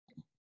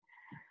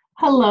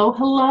Hello,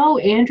 hello,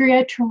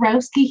 Andrea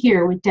Twarowski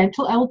here with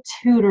Dentalelle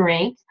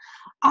Tutoring.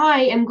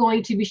 I am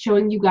going to be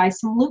showing you guys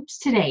some loupes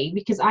today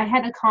because I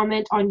had a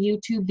comment on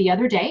YouTube the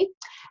other day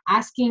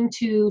asking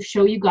to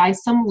show you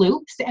guys some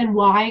loupes and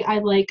why I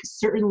like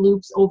certain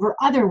loupes over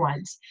other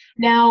ones.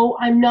 Now,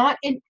 I'm not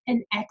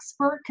an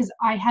expert because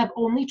I have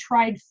only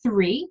tried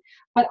 3,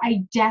 but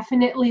I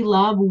definitely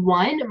love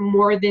one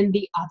more than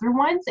the other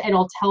ones, and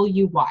I'll tell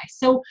you why.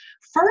 So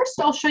first,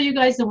 I'll show you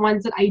guys the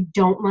ones that I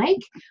don't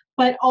like,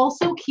 but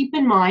also keep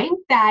in mind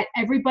that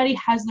everybody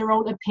has their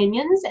own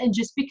opinions, and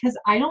just because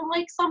I don't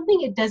like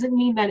something, it doesn't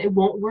mean that it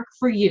won't work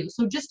for you.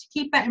 So just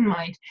keep that in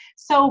mind.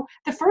 So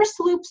the first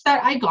loupes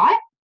that I got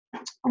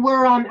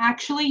were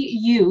actually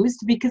used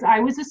because I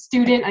was a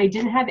student. I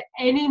didn't have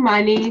any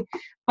money,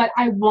 but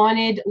I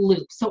wanted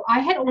loupes. So I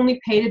had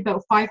only paid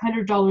about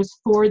 $500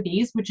 for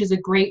these, which is a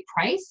great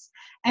price.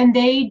 And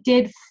they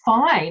did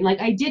fine.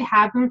 Like, I did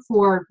have them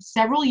for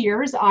several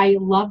years. I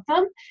loved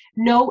them.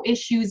 No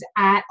issues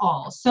at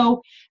all. So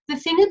the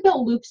thing about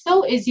loupes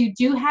though is you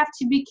do have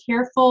to be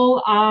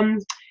careful.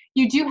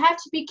 You do have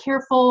to be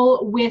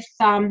careful with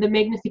the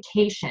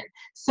magnification.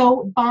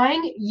 So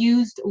buying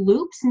used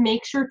loupes,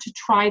 make sure to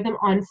try them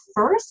on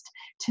first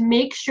to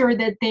make sure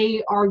that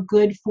they are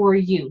good for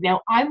you.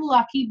 Now, I'm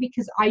lucky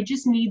because I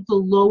just need the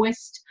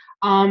lowest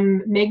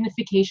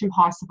magnification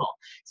possible.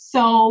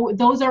 So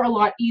those are a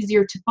lot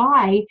easier to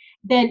buy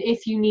than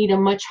if you need a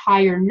much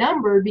higher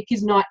number,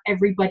 because not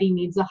everybody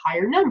needs a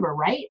higher number,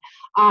 right?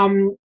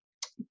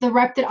 The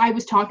rep that I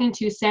was talking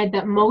to said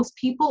that most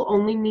people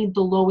only need the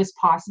lowest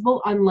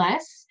possible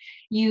unless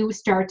you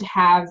start to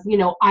have,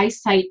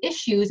 eyesight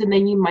issues, and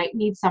then you might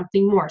need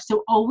something more.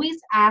 So always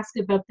ask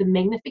about the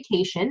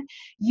magnification.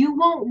 You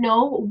won't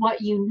know what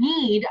you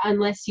need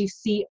unless you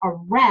see a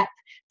rep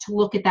to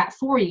look at that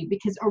for you,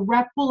 because a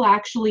rep will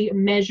actually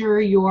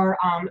measure your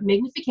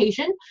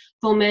magnification.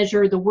 They'll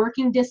measure the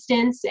working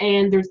distance,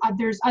 and there's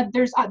other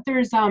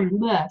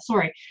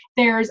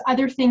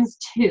things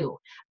too.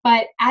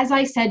 But as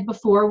I said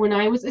before, when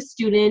I was a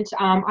student,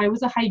 I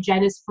was a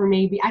hygienist for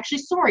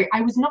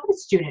I was not a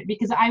student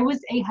because I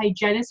was a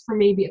hygienist for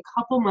maybe a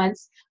couple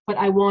months, but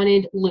I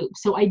wanted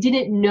loupes. So I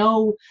didn't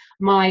know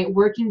my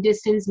working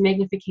distance,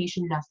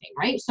 magnification, nothing,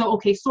 right? So,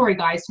 okay, sorry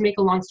guys, to make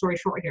a long story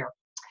short here.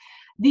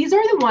 These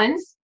are the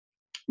ones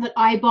that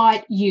I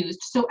bought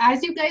used. So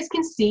as you guys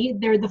can see,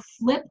 they're the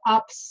flip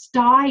up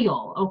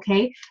style,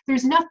 okay?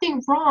 There's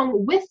nothing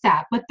wrong with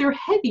that, but they're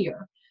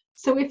heavier.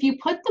 So if you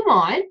put them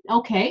on,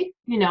 okay,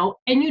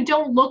 and you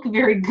don't look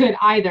very good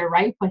either,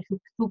 right? But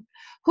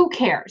who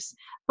cares?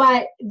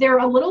 But they're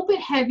a little bit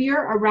heavier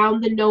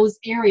around the nose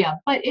area.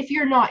 But if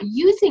you're not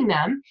using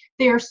them,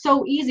 they are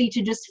so easy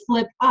to just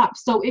flip up.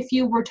 So if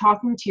you were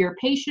talking to your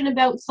patient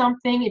about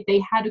something, if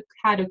they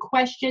had a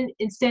question,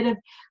 instead of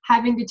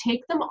having to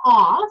take them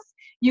off,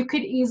 you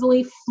could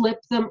easily flip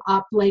them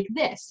up like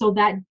this. So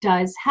that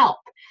does help.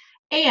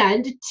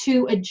 And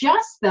to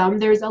adjust them,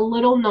 there's a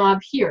little knob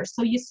here.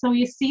 So you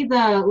see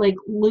the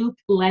loop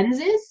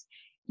lenses.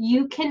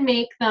 You can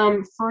make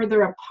them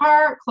further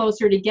apart,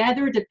 closer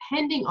together,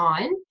 depending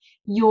on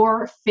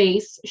your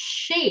face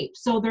shape.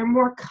 So they're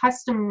more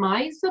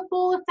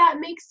customizable, if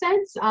that makes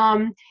sense.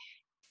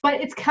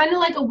 But it's kind of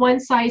like a one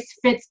size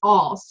fits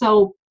all.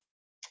 So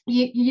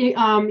you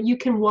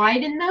can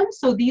widen them.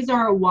 So these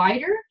are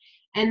wider,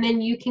 and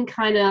then you can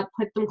kind of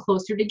put them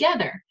closer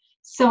together.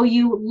 So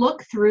you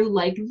look through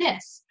like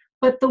this.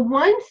 But the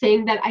one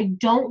thing that I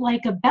don't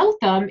like about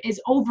them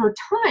is over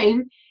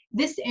time,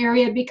 this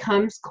area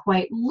becomes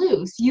quite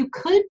loose. You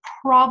could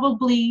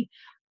probably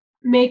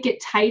make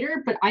it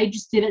tighter, but I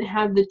just didn't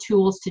have the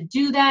tools to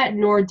do that,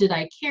 nor did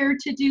I care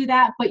to do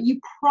that, but you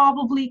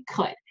probably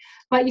could.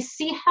 But you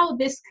see how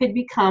this could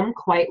become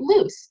quite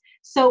loose.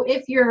 So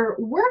if you're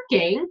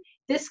working,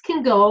 this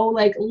can go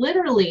like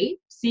literally,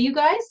 see you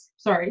guys?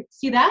 Sorry,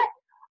 see that?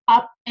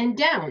 Up and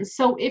down.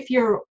 So if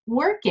you're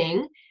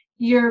working,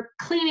 you're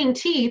cleaning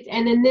teeth,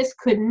 and then this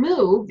could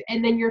move,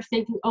 and then you're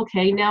thinking,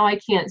 okay, now I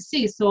can't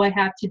see, so I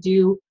have to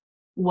do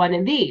one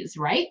of these,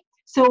 right?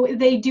 So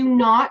they do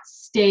not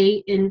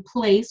stay in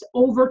place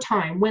over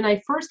time. When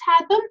I first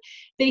had them,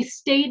 they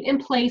stayed in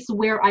place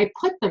where I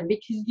put them,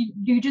 because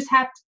you just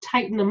have to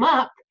tighten them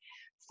up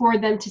for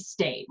them to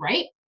stay,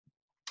 right?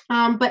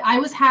 But I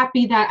was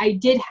happy that I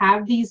did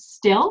have these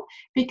still,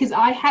 because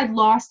I had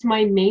lost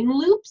my main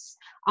loupes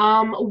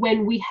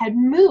when we had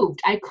moved.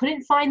 I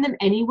couldn't find them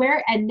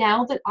anywhere, and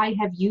now that I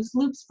have used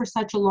loupes for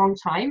such a long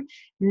time,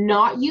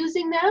 not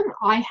using them,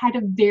 I had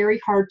a very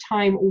hard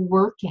time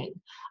working.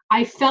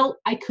 I felt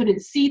I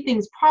couldn't see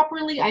things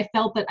properly. I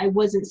felt that I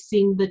wasn't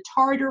seeing the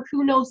tartar.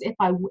 Who knows if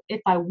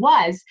I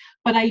was,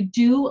 but I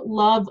do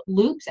love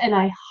loupes, and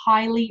I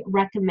highly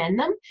recommend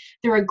them.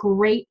 They're a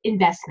great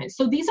investment.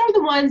 So these are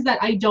the ones that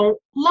I don't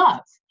love,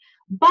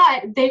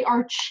 but they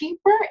are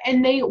cheaper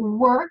and they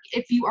work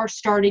if you are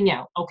starting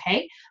out,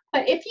 okay?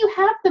 But if you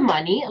have the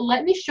money,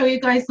 let me show you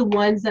guys the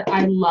ones that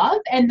I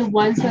love and the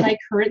ones that I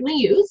currently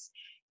use.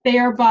 They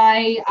are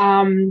by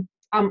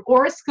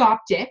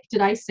Oroscoptic.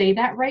 Did I say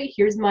that right?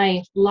 Here's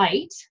my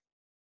light.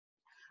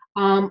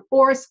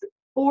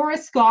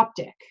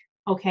 Oroscoptic,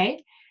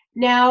 okay?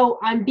 Now,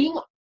 I'm being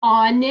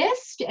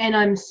honest and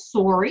I'm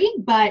sorry,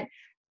 but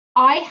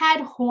I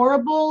had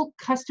horrible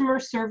customer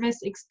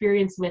service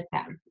experience with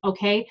them,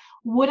 okay?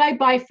 Would I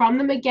buy from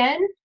them again?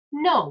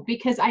 No,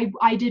 because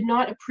I did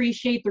not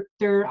appreciate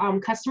their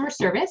customer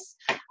service.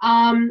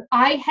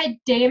 I had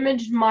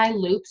damaged my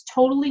loupes,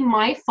 totally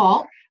my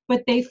fault,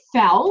 but they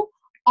fell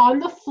on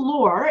the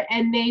floor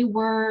and they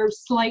were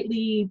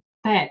slightly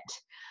bent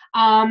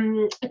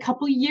a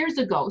couple of years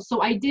ago.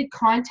 So I did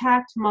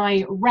contact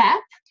my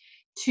rep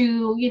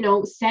to, you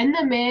know, send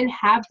them in,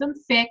 have them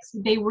fixed.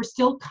 They were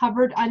still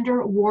covered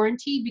under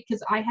warranty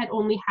because I had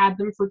only had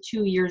them for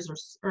 2 years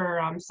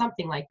or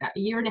something like that, a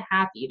year and a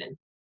half even.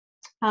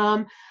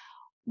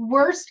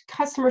 Worst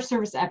customer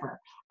service ever.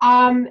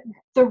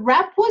 The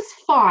rep was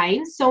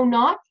fine, so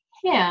not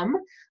him,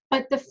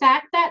 but the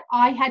fact that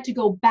I had to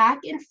go back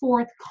and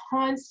forth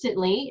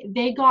constantly,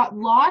 they got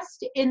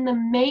lost in the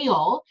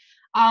mail.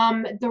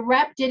 The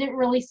rep didn't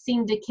really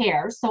seem to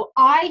care. So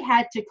I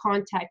had to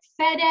contact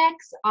FedEx.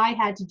 I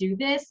had to do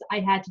this. I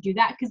had to do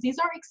that because these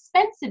are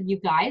expensive, you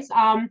guys.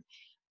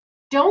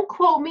 Don't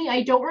quote me.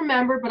 I don't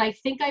remember, but I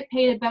think I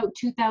paid about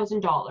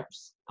 $2,000.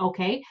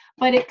 Okay.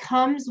 But it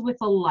comes with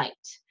a light.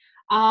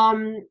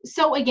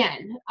 So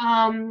again,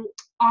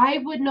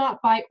 I would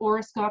not buy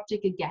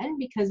Oroscoptic again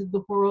because of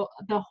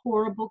the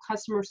horrible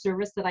customer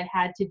service that I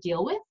had to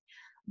deal with.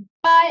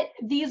 But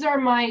these are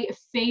my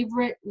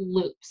favorite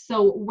loupes.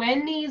 So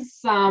when these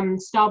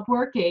stop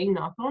working,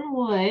 knock on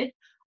wood,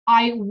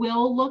 I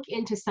will look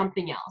into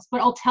something else.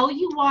 But I'll tell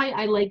you why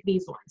I like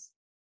these ones.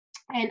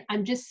 And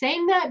I'm just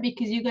saying that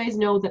because you guys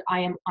know that I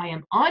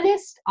am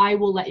honest. I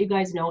will let you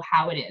guys know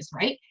how it is,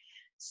 right?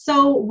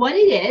 So what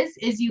it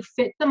is you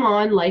fit them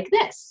on like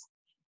this.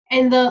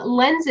 And the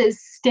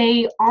lenses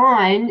stay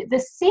on the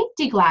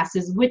safety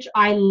glasses, which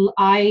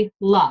I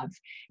love.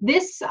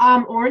 This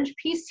orange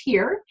piece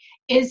here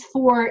is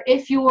for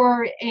if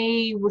you're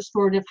a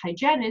restorative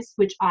hygienist,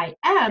 which I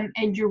am,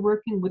 and you're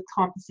working with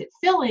composite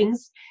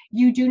fillings,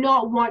 you do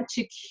not want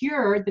to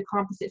cure the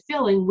composite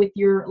filling with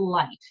your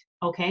light,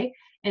 okay?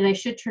 And I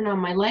should turn on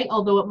my light,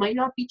 although it might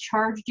not be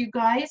charged, you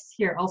guys.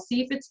 Here, I'll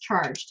see if it's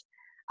charged.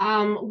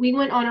 We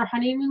went on our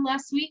honeymoon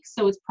last week,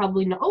 so it's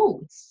probably not.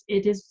 Oh,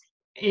 it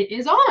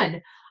is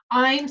on.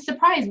 I'm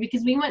surprised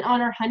because we went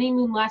on our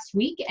honeymoon last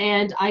week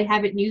and I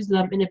haven't used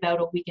them in about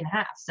a week and a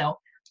half. So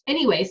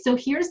anyway, so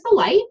here's the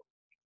light.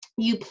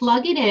 You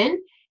plug it in,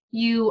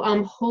 you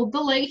hold the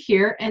light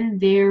here,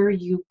 and there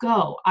you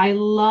go. I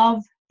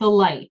love the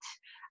light.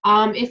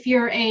 If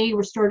you're a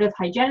restorative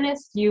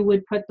hygienist, you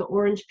would put the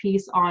orange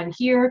piece on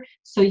here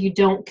so you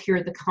don't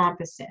cure the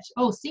composite.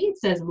 Oh, see, it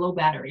says low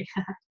battery.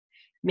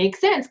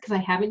 Makes sense because I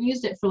haven't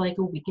used it for like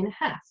a week and a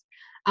half.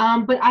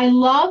 But I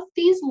love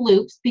these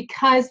loupes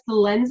because the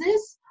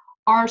lenses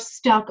are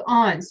stuck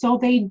on so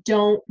they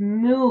don't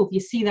move. You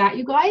see that,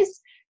 you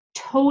guys?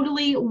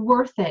 Totally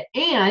worth it.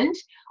 And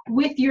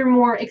with your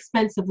more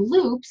expensive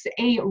loupes,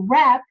 a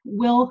rep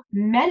will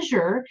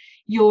measure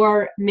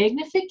your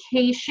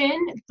magnification,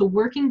 the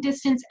working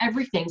distance,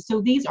 everything.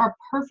 So these are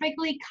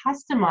perfectly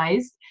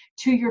customized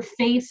to your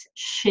face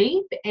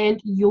shape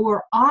and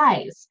your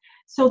eyes.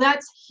 So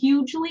that's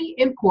hugely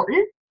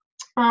important.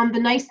 The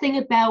nice thing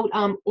about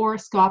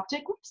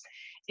Oroscoptic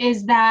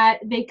is that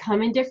they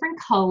come in different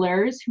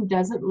colors. Who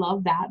doesn't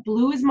love that?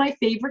 Blue is my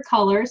favorite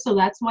color, so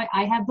that's why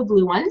I have the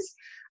blue ones.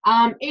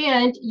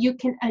 And you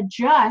can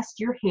adjust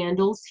your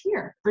handles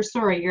here, or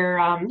sorry, your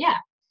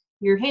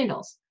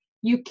handles.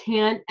 You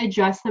can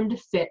adjust them to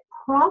fit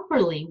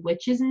properly,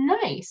 which is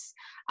nice.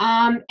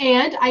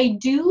 And I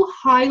do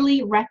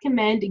highly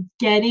recommend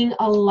getting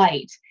a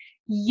light.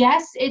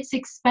 Yes, it's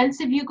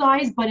expensive, you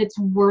guys, but it's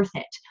worth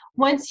it.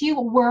 Once you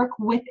work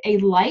with a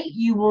light,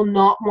 you will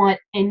not want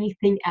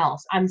anything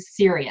else. I'm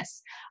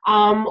serious.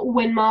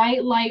 When my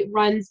light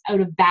runs out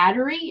of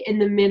battery in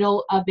the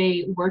middle of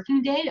a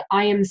working day,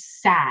 I am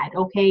sad,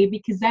 okay?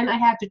 Because then I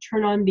have to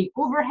turn on the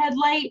overhead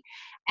light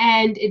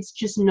and it's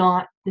just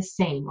not the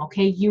same,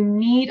 okay? You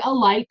need a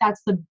light.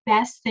 That's the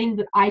best thing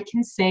that I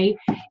can say.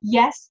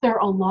 Yes, they're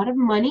a lot of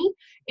money.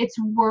 It's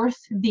worth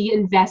the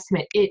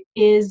investment. It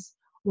is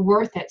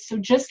worth it. So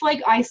just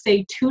like I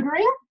say,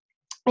 tutoring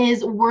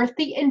is worth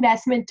the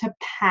investment to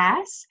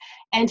pass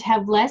and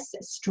have less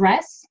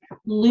stress.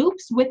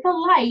 Loupes with a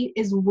light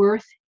is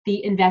worth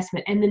the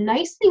investment. And the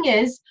nice thing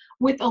is,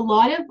 with a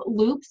lot of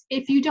loupes,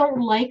 if you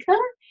don't like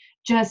them,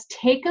 just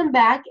take them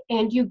back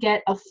and you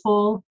get a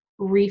full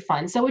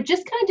refund. So it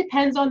just kind of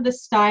depends on the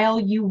style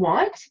you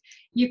want.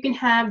 You can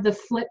have the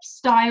flip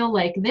style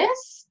like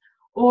this,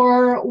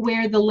 or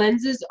where the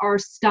lenses are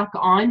stuck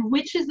on,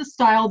 which is the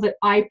style that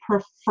I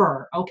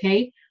prefer,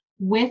 okay,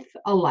 with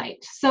a light.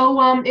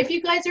 So if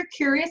you guys are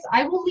curious,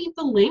 I will leave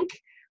the link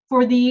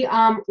for the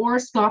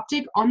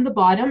Oroscoptic on the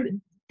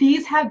bottom.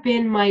 These have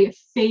been my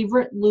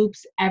favorite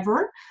loupes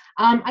ever.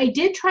 I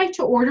did try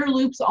to order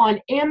loupes on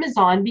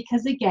Amazon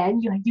because,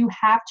 again, you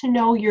have to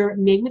know your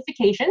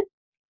magnification,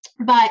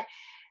 but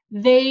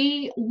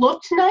they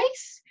looked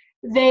nice.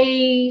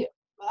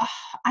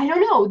 I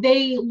don't know,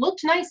 they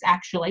looked nice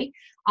actually.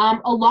 A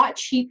lot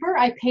cheaper.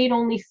 I paid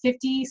only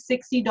 $50,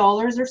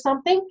 $60 or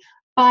something,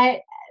 but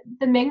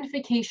the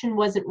magnification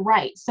wasn't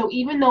right. So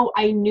even though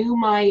I knew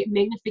my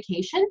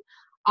magnification,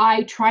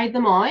 I tried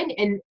them on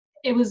and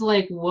it was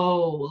like,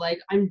 whoa, like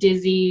I'm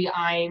dizzy.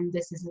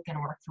 This isn't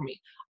gonna work for me.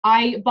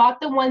 I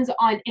bought the ones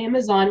on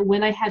Amazon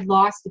when I had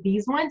lost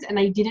these ones and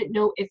I didn't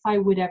know if I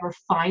would ever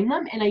find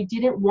them, and I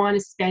didn't want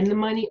to spend the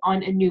money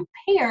on a new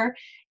pair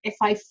if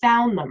I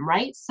found them,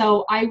 right?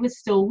 So I was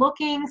still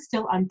looking,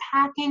 still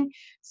unpacking.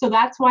 So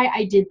that's why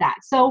I did that.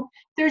 So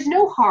there's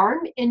no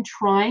harm in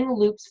trying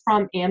Loupes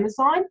from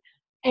Amazon.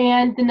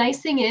 And the nice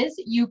thing is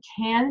you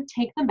can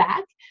take them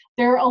back.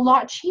 They're a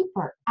lot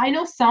cheaper. I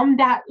know some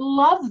that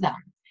love them.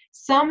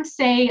 Some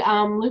say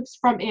Loupes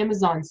from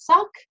Amazon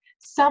suck.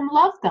 Some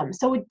love them.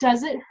 So it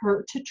doesn't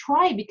hurt to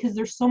try because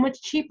they're so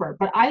much cheaper.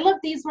 But I love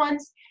these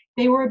ones.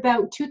 They were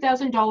about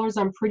 $2,000,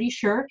 I'm pretty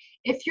sure.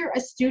 If you're a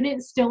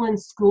student still in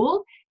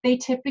school, they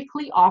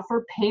typically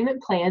offer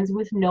payment plans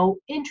with no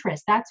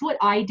interest. That's what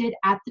I did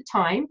at the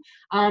time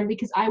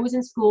because I was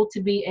in school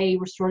to be a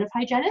restorative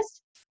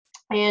hygienist,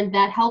 and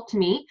that helped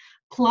me.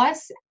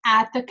 Plus,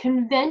 at the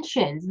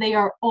conventions, they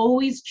are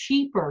always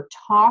cheaper.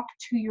 Talk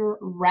to your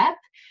rep.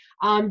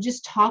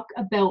 Just talk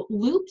about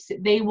Loupes.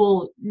 They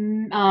will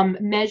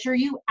measure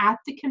you at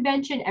the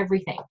convention,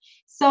 everything.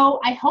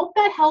 So I hope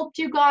that helped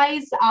you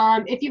guys.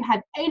 If you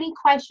have any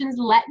questions,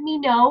 let me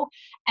know,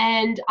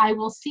 and I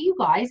will see you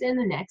guys in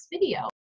the next video.